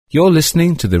You're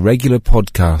listening to the regular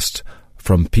podcast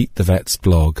from Pete the Vet's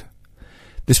blog.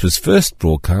 This was first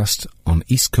broadcast on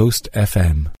East Coast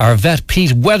FM. Our vet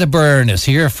Pete Wedderburn is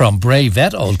here from Bray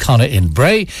Vet, Old Connaught in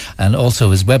Bray, and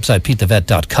also his website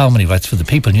petethevet.com, and he writes for the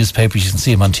People newspaper. You can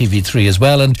see him on TV3 as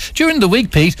well. And during the week,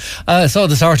 Pete, I saw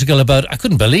this article about, I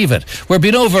couldn't believe it, we're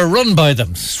being overrun by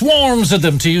them, swarms of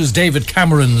them, to use David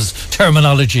Cameron's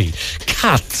terminology.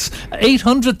 Cats,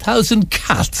 800,000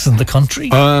 cats in the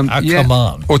country. Come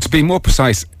on. Or to be more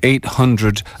precise,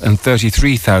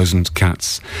 833,000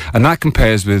 cats, and that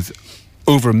compares with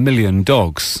over 1 million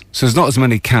dogs. So there's not as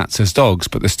many cats as dogs,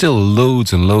 but there's still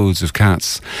loads and loads of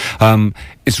cats.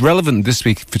 It's relevant this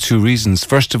week for two reasons.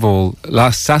 First of all,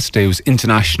 last Saturday was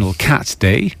International Cat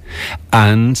Day,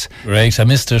 and right, I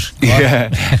missed it.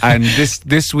 Yeah, and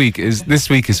this week is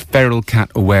Feral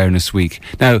Cat Awareness Week.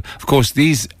 Now, of course,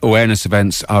 these awareness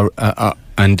events are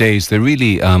and days, they're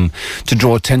really to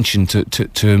draw attention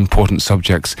to important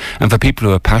subjects, and for people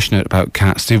who are passionate about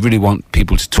cats, they really want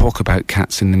people to talk about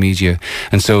cats in the media,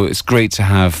 and so it's great to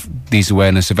have these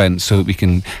awareness events so that we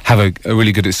can have a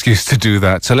really good excuse to do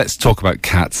that. So let's talk about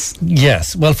cats.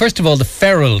 Yes, well, first of all, the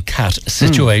feral cat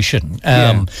situation.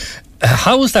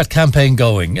 How is that campaign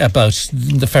going about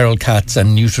the feral cats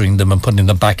and neutering them and putting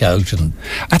them back out? And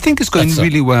I think it's going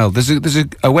really well. There's a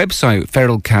website,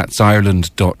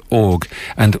 feralcatsireland.org,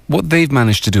 and what they've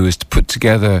managed to do is to put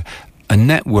together a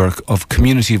network of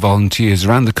community volunteers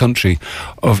around the country,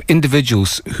 of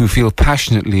individuals who feel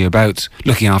passionately about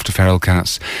looking after feral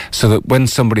cats, so that when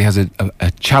somebody has a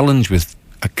challenge with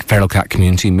a feral cat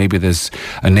community, maybe there's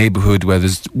a neighbourhood where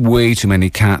there's way too many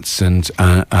cats and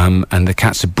the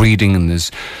cats are breeding and there's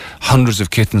hundreds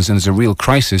of kittens and there's a real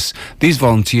crisis, these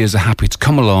volunteers are happy to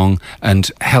come along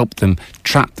and help them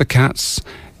trap the cats,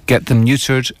 get them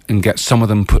neutered and get some of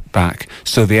them put back,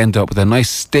 so they end up with a nice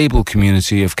stable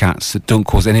community of cats that don't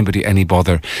cause anybody any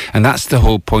bother. And that's the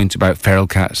whole point about feral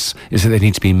cats, is that they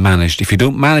need to be managed. If you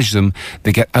don't manage them,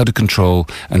 they get out of control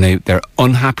and they're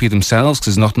unhappy themselves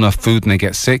because there's not enough food and they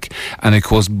get sick, and they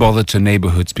cause bother to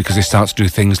neighbourhoods because they start to do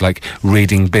things like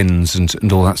raiding bins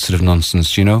and all that sort of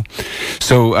nonsense, you know.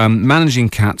 So managing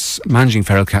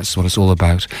feral cats is what it's all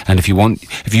about. And if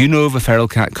you know of a feral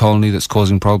cat colony that's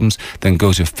causing problems, then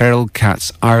go to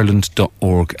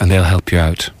feralcatsireland.org and they'll help you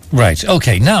out. Right,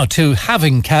 okay. Now, to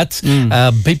having cats,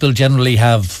 people generally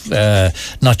have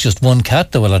not just one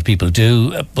cat, though a lot of people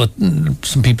do, but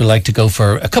some people like to go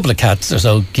for a couple of cats or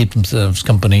so, keep themselves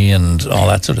company and all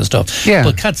that sort of stuff. Yeah.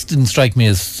 But cats didn't strike me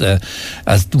as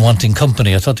wanting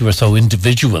company. I thought they were so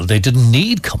individual. They didn't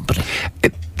need company.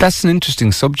 That's an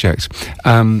interesting subject.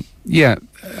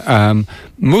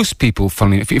 Most people,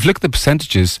 funnily, if you look at the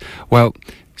percentages, well,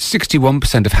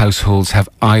 61% of households have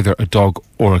either a dog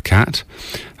or a cat.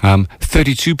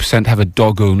 32% have a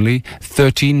dog only,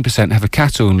 13% have a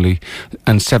cat only,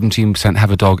 and 17% have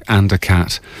a dog and a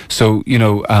cat. So,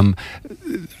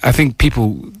 I think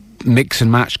people mix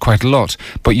and match quite a lot,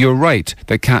 but you're right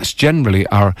that cats generally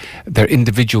they're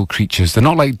individual creatures. They're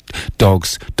not like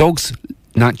dogs. Dogs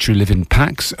naturally live in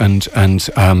packs and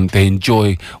they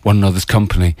enjoy one another's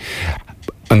company.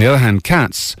 On the other hand,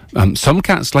 cats, some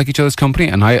cats like each other's company,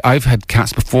 and I've had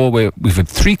cats before where we've had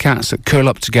 3 cats that curl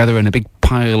up together in a big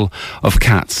pile of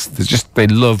cats. They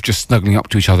love just snuggling up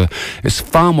to each other. It's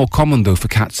far more common, though, for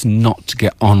cats not to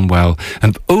get on well,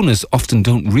 and owners often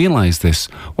don't realise this.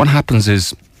 What happens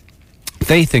is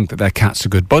they think that their cats are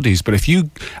good buddies, but if you,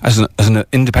 as an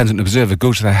independent observer,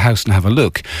 go to their house and have a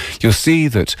look, you'll see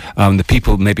that the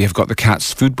people maybe have got the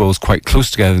cats' food bowls quite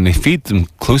close together and they feed them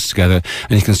close together,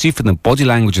 and you can see from the body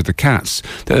language of the cats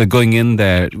that they're going in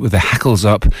there with their hackles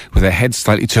up, with their heads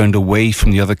slightly turned away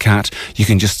from the other cat. You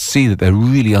can just see that they're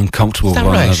really uncomfortable with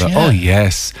one another. Yeah. Oh,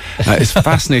 yes. It's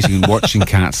fascinating watching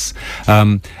cats.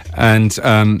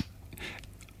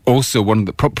 Also, one of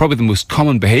the probably the most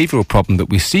common behavioural problem that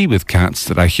we see with cats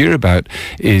that I hear about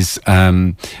is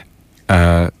cats,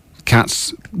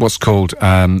 what's called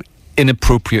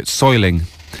inappropriate soiling.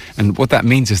 And what that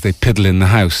means is they piddle in the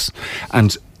house.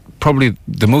 And probably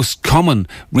the most common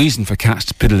reason for cats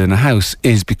to piddle in a house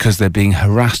is because they're being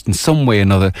harassed in some way or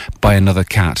another by another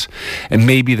cat. And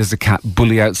maybe there's a cat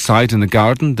bully outside in the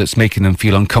garden that's making them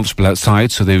feel uncomfortable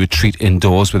outside, so they retreat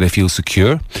indoors where they feel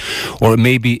secure. Or it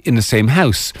may be in the same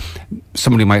house.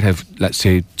 Somebody might have, let's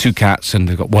say, 2 cats and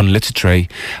they've got 1 litter tray,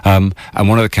 and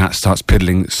one of the cats starts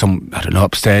piddling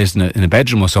upstairs in a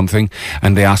bedroom or something,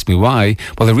 and they ask me why.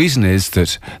 Well, the reason is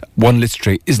that 1 litter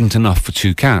tray isn't enough for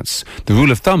 2 cats. The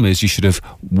rule of thumb is you should have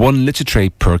 1 litter tray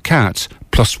per cat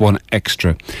plus 1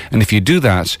 extra. And if you do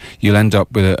that, you'll end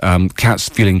up with cats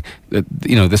feeling that,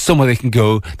 there's somewhere they can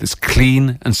go that's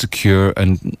clean and secure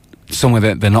and somewhere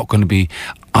that they're not going to be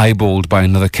eyeballed by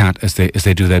another cat as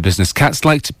they do their business. Cats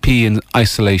like to pee in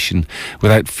isolation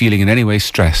without feeling in any way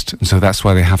stressed, and so that's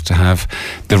why they have to have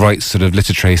the right sort of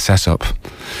litter tray set up.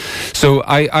 So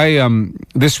I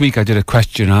this week I did a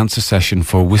question and answer session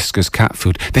for Whisker's cat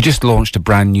food. They just launched a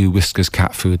brand new Whisker's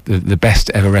cat food, the best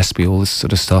ever recipe, all this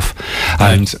sort of stuff.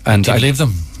 And do you believe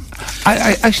them?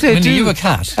 I actually do. Are you a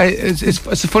cat? It's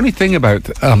a funny thing about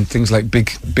things like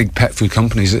big pet food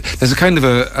companies. There's a kind of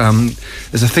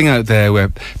there's a thing out there where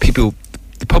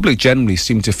the public generally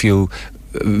seem to feel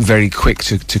very quick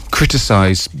to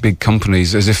criticise big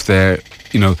companies as if they're,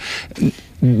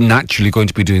 naturally going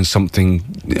to be doing something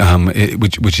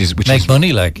which is make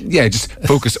money, like. Yeah, just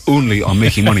focus only on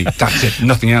making money. That's it,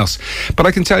 nothing else. But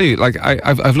I can tell you, like,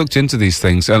 I've looked into these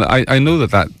things, and I know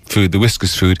that food, the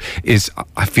Whisker's food, is,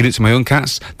 I feed it to my own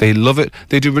cats. They love it.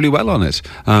 They do really well on it.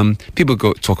 People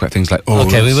talk about things like, I'm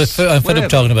fed up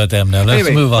talking about them now.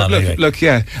 Let's move on. Look,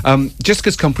 yeah. Just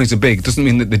because companies are big doesn't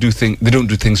mean that they don't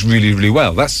do things really, really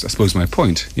well. That's, I suppose, my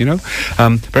point.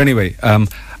 But anyway.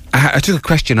 I took a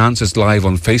question and answers live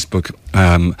on Facebook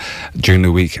during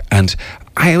the week, and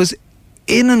I was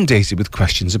inundated with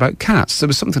questions about cats. There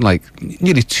was something like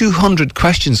nearly 200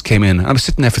 questions came in. I was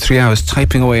sitting there for 3 hours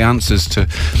typing away answers to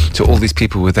all these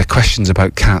people with their questions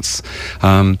about cats.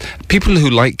 People who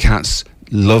like cats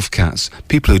love cats.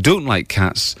 People who don't like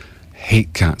cats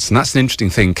hate cats, and that's an interesting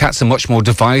thing. Cats are much more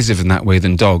divisive in that way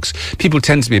than dogs. People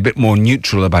tend to be a bit more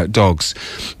neutral about dogs.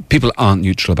 People aren't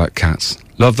neutral about cats.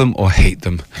 Love them or hate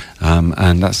them,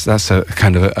 and that's a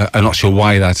kind of I'm not sure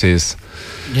why that is.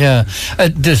 Yeah,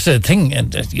 there's a thing,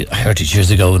 and I heard it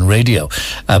years ago in radio,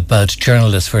 about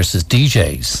journalists versus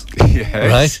DJs. Yes.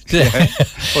 Right? Yeah.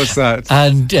 What's that?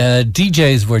 And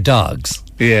DJs were dogs.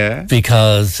 Yeah.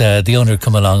 Because the owner would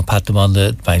come along, pat them on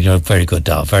the back, very good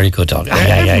dog, very good dog.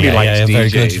 Yeah,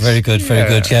 very good.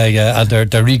 Yeah. And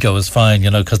their ego is fine,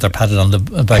 because they're patted on the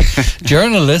back.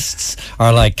 Journalists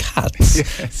are like cats,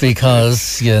 yes,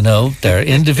 because, they're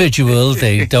individual,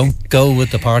 they don't go with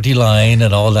the party line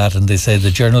and all that, and they say the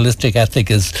journalistic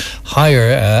ethic is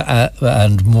higher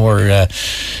and more,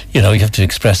 you have to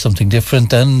express something different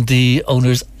than the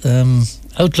owner's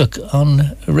outlook on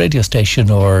a radio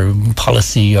station or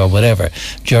policy or whatever.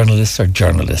 Journalists are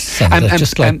journalists, and they're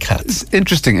just like cats. It's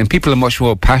interesting, and people are much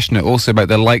more passionate also about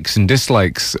the likes and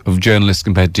dislikes of journalists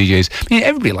compared to DJs. I mean,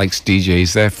 everybody likes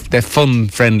DJs. They're fun,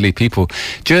 friendly people.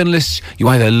 Journalists, you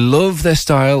either love their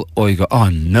style or you go, oh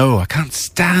no, I can't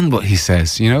stand what he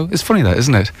says. It's funny that,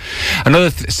 isn't it? Another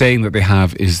saying that they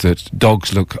have is that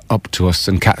dogs look up to us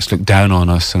and cats look down on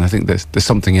us, and I think there's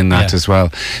something in that as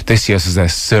well. They see us as their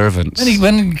servants.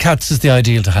 When cats is the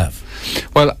ideal to have?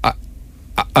 Well,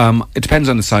 it depends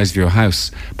on the size of your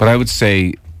house, but I would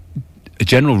say a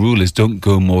general rule is don't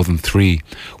go more than 3.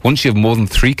 Once you have more than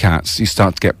 3 cats, you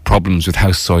start to get problems with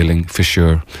house soiling for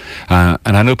sure. And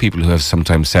I know people who have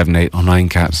sometimes 7, 8 or 9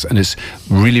 cats, and it's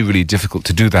really, really difficult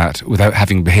to do that without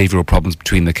having behavioural problems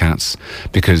between the cats.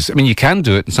 Because, you can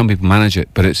do it, and some people manage it,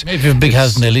 but it's... Maybe a big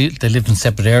house and they live in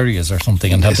separate areas or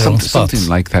something and have their own spots. Something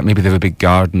like that. Maybe they have a big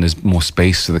garden, there's more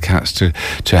space for the cats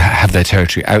to have their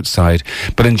territory outside.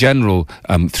 But in general,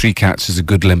 3 cats is a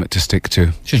good limit to stick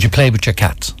to. Should you play with your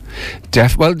cats?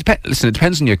 Well, listen, it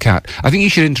depends on your cat. I think you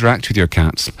should interact with your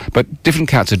cats, but different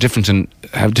cats are different and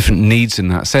have different needs in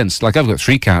that sense. Like, I've got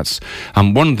 3 cats,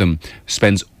 and one of them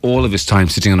spends all of his time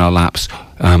sitting on our laps,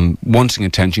 wanting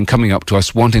attention, coming up to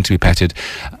us, wanting to be petted.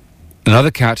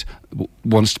 Another cat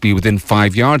wants to be within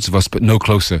 5 yards of us, but no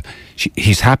closer.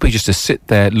 He's happy just to sit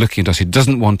there looking at us. He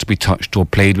doesn't want to be touched or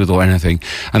played with or anything.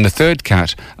 And the third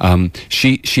cat,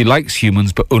 she likes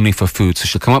humans, but only for food. So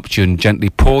she'll come up to you and gently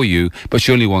paw you, but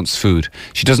she only wants food.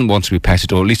 She doesn't want to be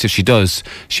petted, or at least if she does,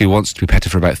 she wants to be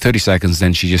petted for about 30 seconds.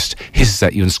 Then she just hisses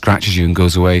at you and scratches you and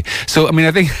goes away. So,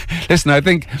 I think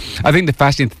the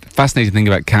fascinating thing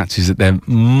about cats is that they're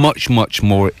much, much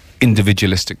more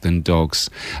individualistic than dogs.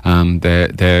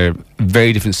 They're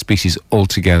very different species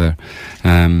altogether.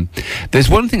 There's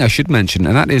one thing I should mention,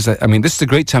 and that is that, this is a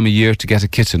great time of year to get a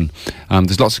kitten.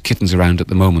 There's lots of kittens around at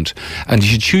the moment, and you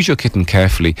should choose your kitten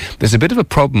carefully. There's a bit of a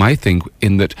problem, I think,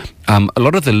 in that a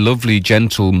lot of the lovely,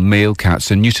 gentle male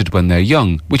cats are neutered when they're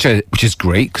young, which is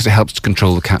great because it helps to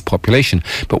control the cat population.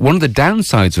 But one of the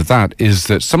downsides of that is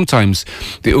that sometimes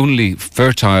the only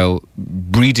fertile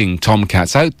breeding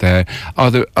tomcats out there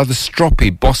are the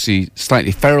stroppy, bossy,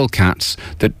 slightly feral cats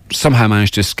that somehow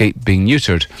manage to escape being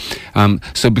neutered.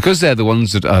 So because they're the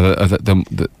ones that are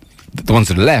the ones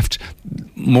that are left,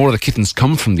 more of the kittens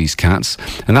come from these cats,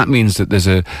 and that means that there's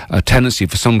a tendency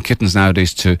for some kittens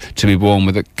nowadays to be born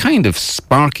with a kind of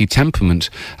sparky temperament,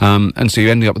 and so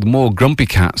you're ending up with more grumpy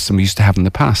cats than we used to have in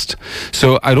the past.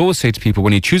 So I'd always say to people,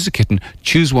 when you choose a kitten,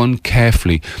 choose one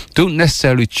carefully. Don't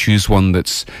necessarily choose one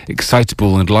that's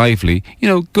excitable and lively.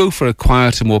 Go for a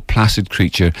quieter, more placid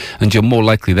creature, and you're more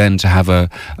likely then to have a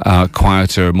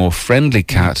quieter, more friendly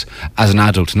cat as an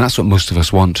adult, and that's what most of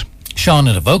us want. Sean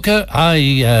in Avoca,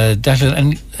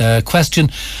 question,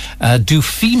 do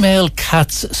female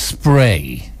cats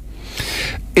spray?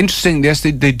 Interesting, yes,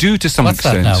 they do to some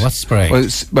extent. What's that now? What's spray?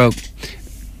 Well,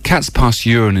 cats pass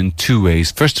urine in two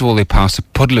ways. First of all, they pass a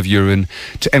puddle of urine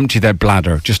to empty their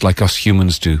bladder, just like us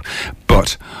humans do.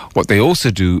 But what they also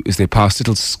do is they pass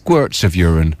little squirts of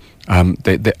urine.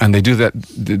 They do that.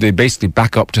 They basically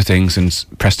back up to things and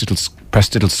press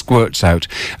little squirts out,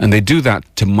 and they do that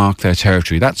to mark their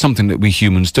territory. That's something that we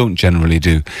humans don't generally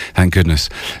do, thank goodness.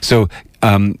 So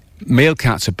male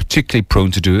cats are particularly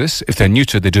prone to do this. If they're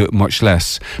neuter, they do it much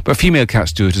less. But female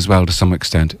cats do it as well to some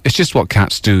extent. It's just what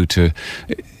cats do to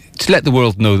let the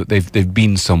world know that they've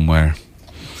been somewhere.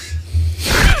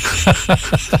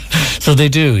 So they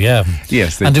do, yeah.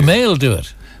 Yes, they do. And do male do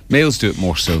it? Males do it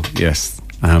more so, yes.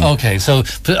 Okay, so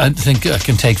I think I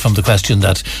can take from the question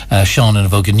that Sean and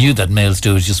Avoca knew that males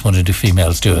do it, just wanted to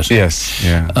females do it. Yes,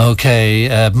 yeah.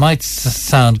 Okay, might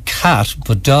sound cat,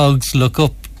 but dogs look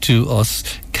up to us,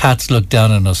 cats look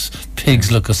down on us,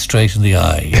 pigs look us straight in the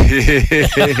eye.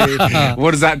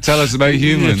 What does that tell us about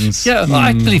humans? Yeah, well,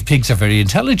 I believe pigs are very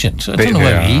intelligent. I don't know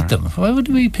why we eat them. Why would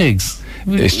we eat pigs?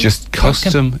 It's just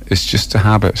custom. It's just a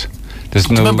habit.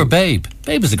 Remember Babe?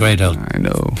 Babe is a great old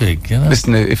pig.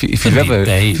 Listen, if you've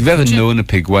ever known a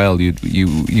pig well,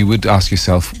 you would ask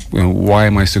yourself, why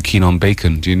am I so keen on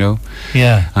bacon? Do you know?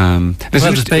 Yeah.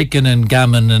 There's bacon and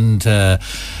gammon and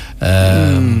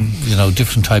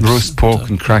different types. Roast pork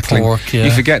and crackling. Pork, yeah.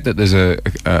 You forget that there's a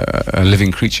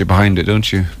living creature behind it, don't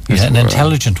you? There's an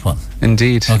intelligent one.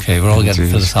 Indeed. Okay, we're all getting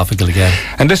philosophical again.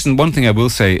 And listen, one thing I will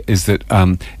say is that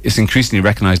it's increasingly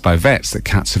recognised by vets that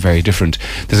cats are very different.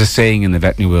 There's a saying in the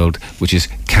veterinary world which is,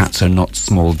 cats are not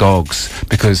small dogs,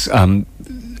 because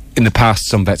in the past,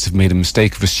 some vets have made a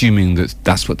mistake of assuming that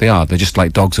that's what they are. They're just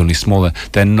like dogs, only smaller.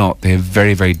 They're not. They have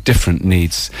very, very different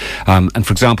needs. And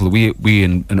for example, we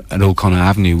in Old Connor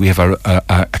Avenue, we have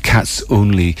a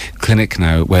cats-only clinic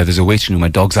now, where there's a waiting room where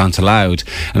dogs aren't allowed,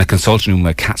 and a consulting room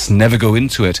where cats never go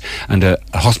into it, and a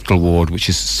hospital ward which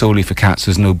is solely for cats.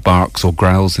 There's no barks or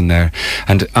growls in there.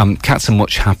 And cats are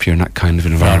much happier in that kind of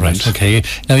environment. Right, okay.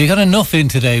 Now, you got enough in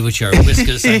today with your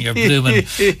whiskers and your blooming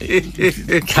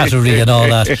cattery and all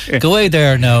that. Go away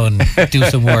there now and do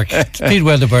some work. Pete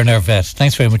Wedderburn, our vet.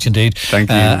 Thanks very much indeed.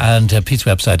 Thank you. And Pete's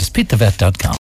website is petethevet.com.